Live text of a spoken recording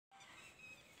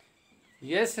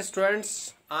Yes,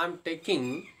 students, I am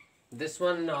taking this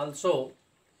one also.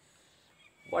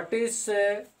 What is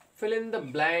fill in the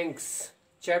blanks?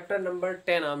 Chapter number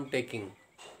 10 I am taking.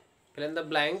 Fill in the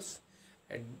blanks.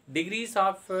 uh, Degrees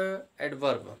of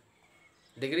adverb.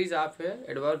 Degrees of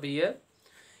adverb here.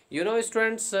 You know,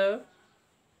 students,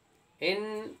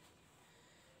 in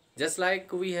just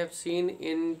like we have seen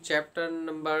in chapter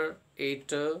number 8,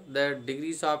 the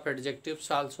degrees of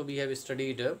adjectives also we have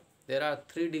studied. There are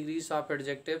 3 degrees of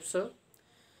adjectives.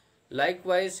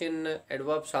 Likewise, in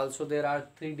adverbs also there are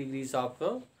 3 degrees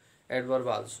of adverb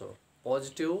also.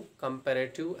 Positive,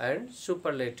 comparative and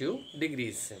superlative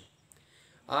degrees.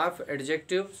 Of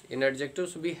adjectives, in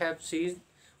adjectives we have seen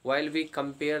while we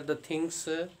compare the things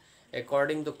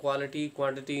according to quality,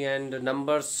 quantity and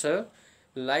numbers.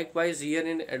 Likewise, here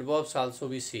in adverbs also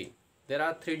we see there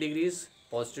are 3 degrees: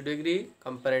 positive degree,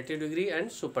 comparative degree and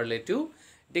superlative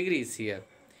degrees here.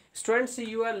 Students,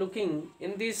 you are looking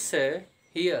in this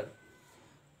here.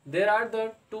 There are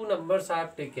the 2 numbers I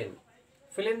have taken.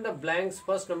 Fill in the blanks,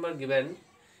 first number given,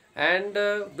 and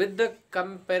with the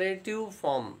comparative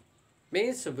form,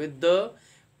 means with the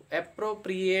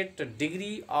appropriate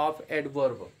degree of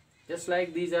adverb. Just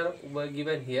like these are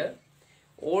given here.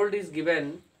 Old is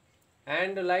given,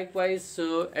 and likewise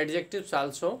adjectives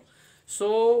also.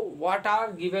 So what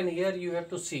are given here you have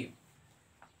to see.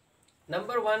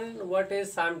 Number 1, what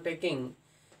is I am taking?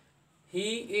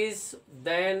 He is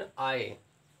than I.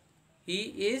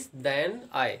 He is than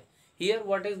I. Here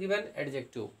what is given?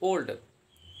 Adjective. Old.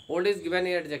 Old is given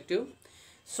in adjective.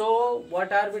 So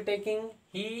what are we taking?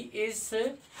 He is,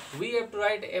 we have to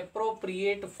write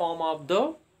appropriate form of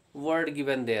the word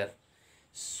given there.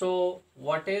 So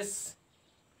what is?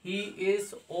 He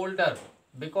is older,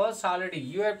 because already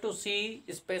you have to see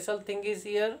special thing is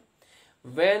here.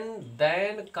 When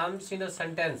then comes in a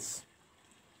sentence,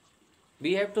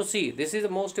 we have to see, this is the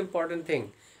most important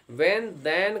thing. When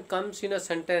then comes in a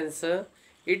sentence,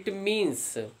 it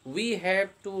means we have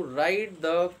to write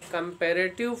the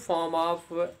comparative form of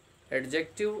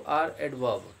adjective or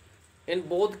adverb. In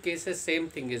both cases same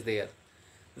thing is there.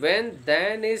 When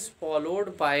then is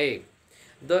followed by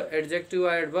the adjective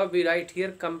or adverb, we write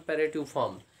here comparative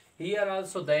form. Here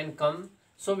also then come,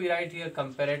 so we write here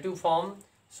comparative form.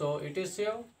 So it is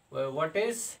here, what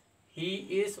is? He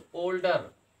is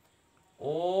older.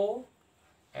 O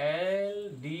L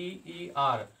D E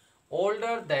R,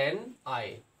 older than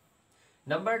I.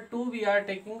 Number 2, we are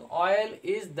taking oil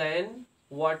is than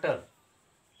water.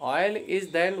 Oil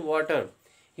is than water.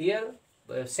 Here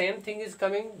same thing is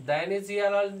coming. Than is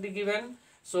here already given.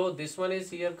 So this one is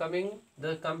here coming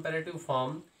the comparative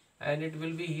form, and it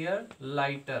will be here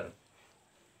lighter.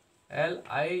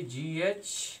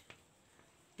 L-I-G-H-T-E-R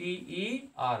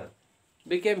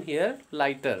became here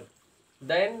lighter.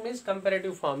 Then means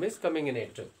comparative form is coming in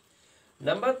it.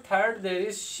 Number 3, there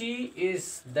is she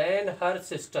is than her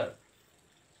sister.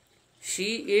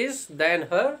 She is than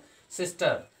her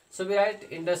sister. So we write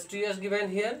industrious given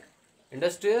here.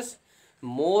 Industrious,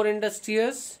 more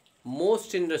industrious,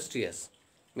 most industrious.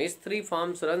 Means 3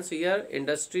 forms runs here: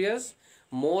 industrious,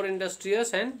 more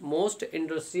industrious and most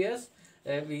industrious.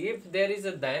 If there is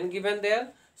a than given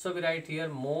there, so we write here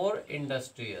more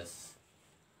industrious.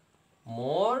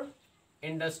 More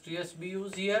industrious we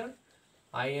use here.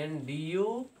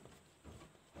 I-N-D-U-S-T-R-I-O-U-S.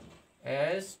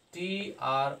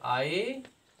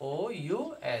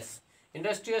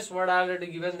 Industrious word already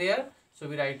given there. So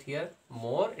we write here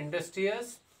more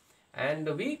industrious, and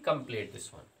we complete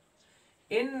this one.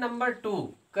 In number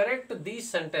 2, correct these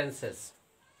sentences.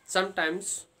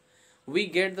 Sometimes we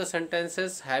get the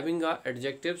sentences having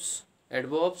adjectives,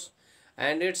 adverbs,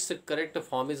 and its correct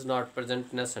form is not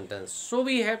present in a sentence. So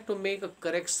we have to make a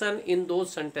correction in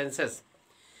those sentences,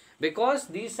 because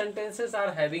these sentences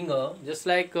are having a, just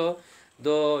like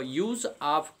the use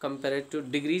of comparative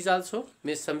degrees also.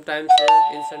 Means sometimes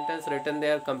in sentence written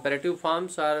there comparative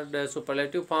forms or the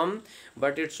superlative form,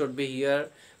 but it should be here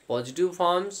positive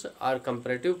forms or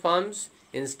comparative forms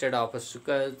instead of a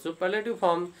superlative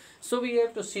form. So we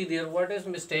have to see there what is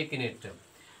mistake in it.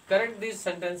 Correct these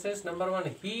sentences. Number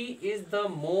 1, he is the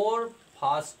more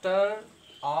faster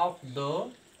of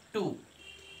the 2.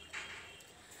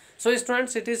 So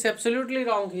students, it is absolutely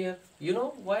wrong here. You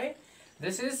know why?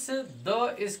 This is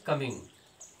the is coming.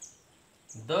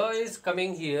 The is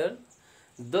coming here.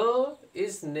 The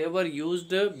is never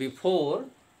used before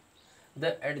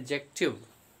the adjective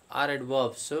or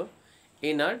adverbs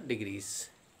in a degrees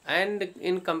and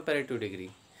in comparative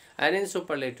degree and in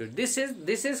superlative. This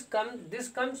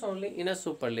comes only in a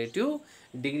superlative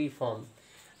degree form.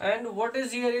 And what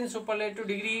is here in superlative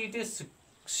degree? It is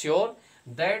sure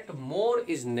that more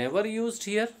is never used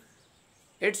here.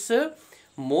 its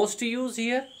most use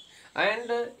here.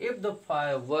 And if the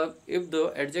verb, if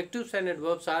the adjectives and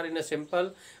adverbs are in a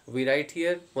simple, we write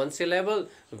here one syllable,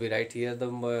 we write here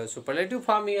the superlative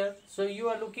form here. So you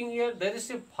are looking here, there is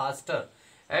a faster,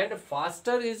 and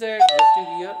faster is a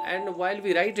adjective here, and while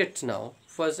we write it now,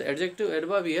 first adjective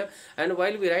adverb here, and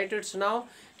while we write it now,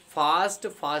 fast,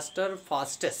 faster,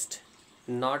 fastest,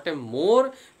 not a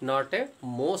more, not a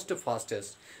most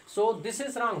fastest. So this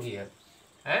is wrong here,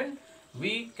 and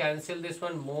we cancel this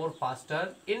one, more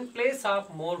faster. In place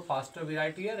of more faster, we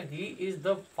write here he is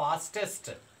the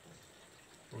fastest.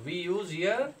 We use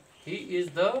here he is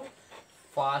the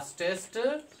fastest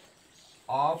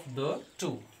of the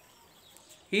two.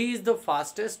 He is the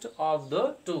fastest of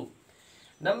the two.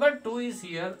 Number 2 is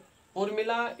here,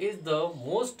 Urmila is the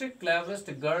most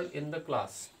cleverest girl in the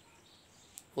class.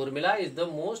 Urmila is the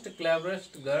most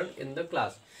cleverest girl in the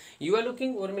class. You are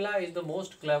looking, Urmila is the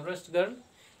most cleverest girl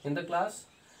in the class.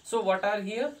 So what are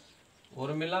here?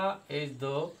 Urmila is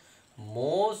the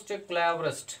most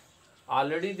cleverest.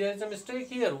 Already there is a mistake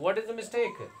here. What is the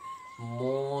mistake?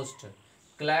 Most.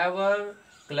 Clever,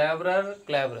 cleverer,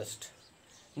 cleverest.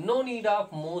 No need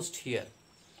of most here.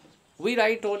 We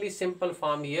write only simple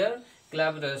form here,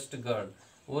 cleverest girl.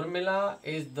 Urmila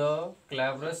is the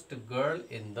cleverest girl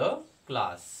in the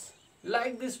class.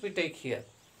 Like this we take here.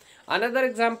 Another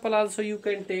example also you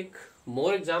can take.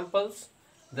 More examples.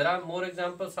 There are more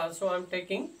examples also I am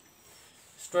taking.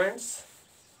 Students,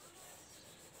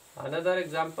 another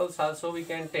examples also we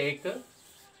can take.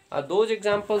 Those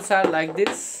examples are like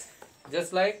this.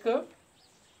 Just like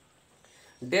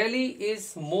Delhi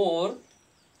is more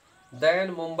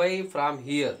than Mumbai from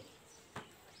here.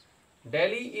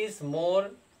 Delhi is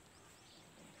more.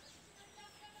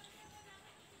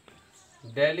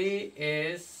 Delhi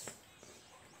is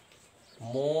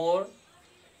more.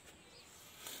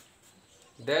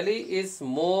 Delhi is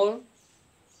more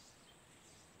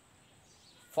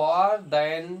far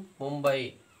than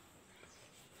Mumbai.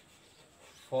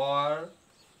 Far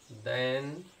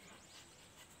than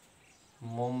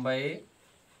Mumbai.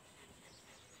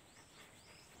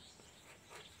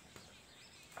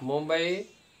 Mumbai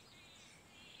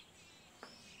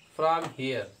from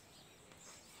here.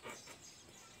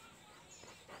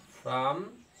 From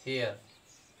here.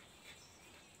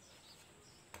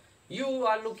 You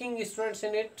are looking, students,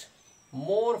 in it,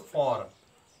 more for.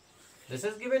 This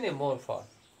is given a more for.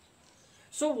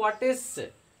 So what is,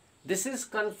 this is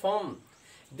confirmed.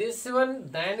 This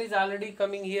one than is already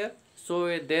coming here.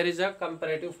 So there is a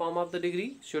comparative form of the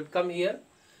degree should come here.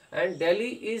 And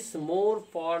Delhi is more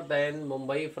far than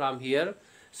Mumbai from here.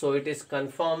 So it is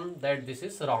confirmed that this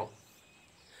is wrong.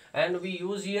 And we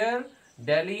use here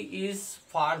Delhi is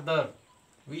farther.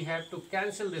 We have to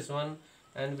cancel this one.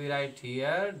 And we write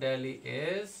here Delhi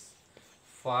is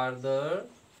farther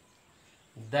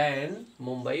than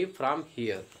Mumbai from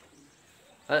here.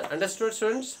 Understood,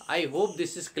 students? I hope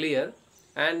this is clear,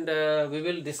 and we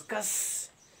will discuss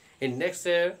in next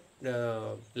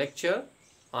lecture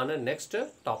on a next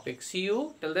topic. See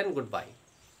you till then. Goodbye.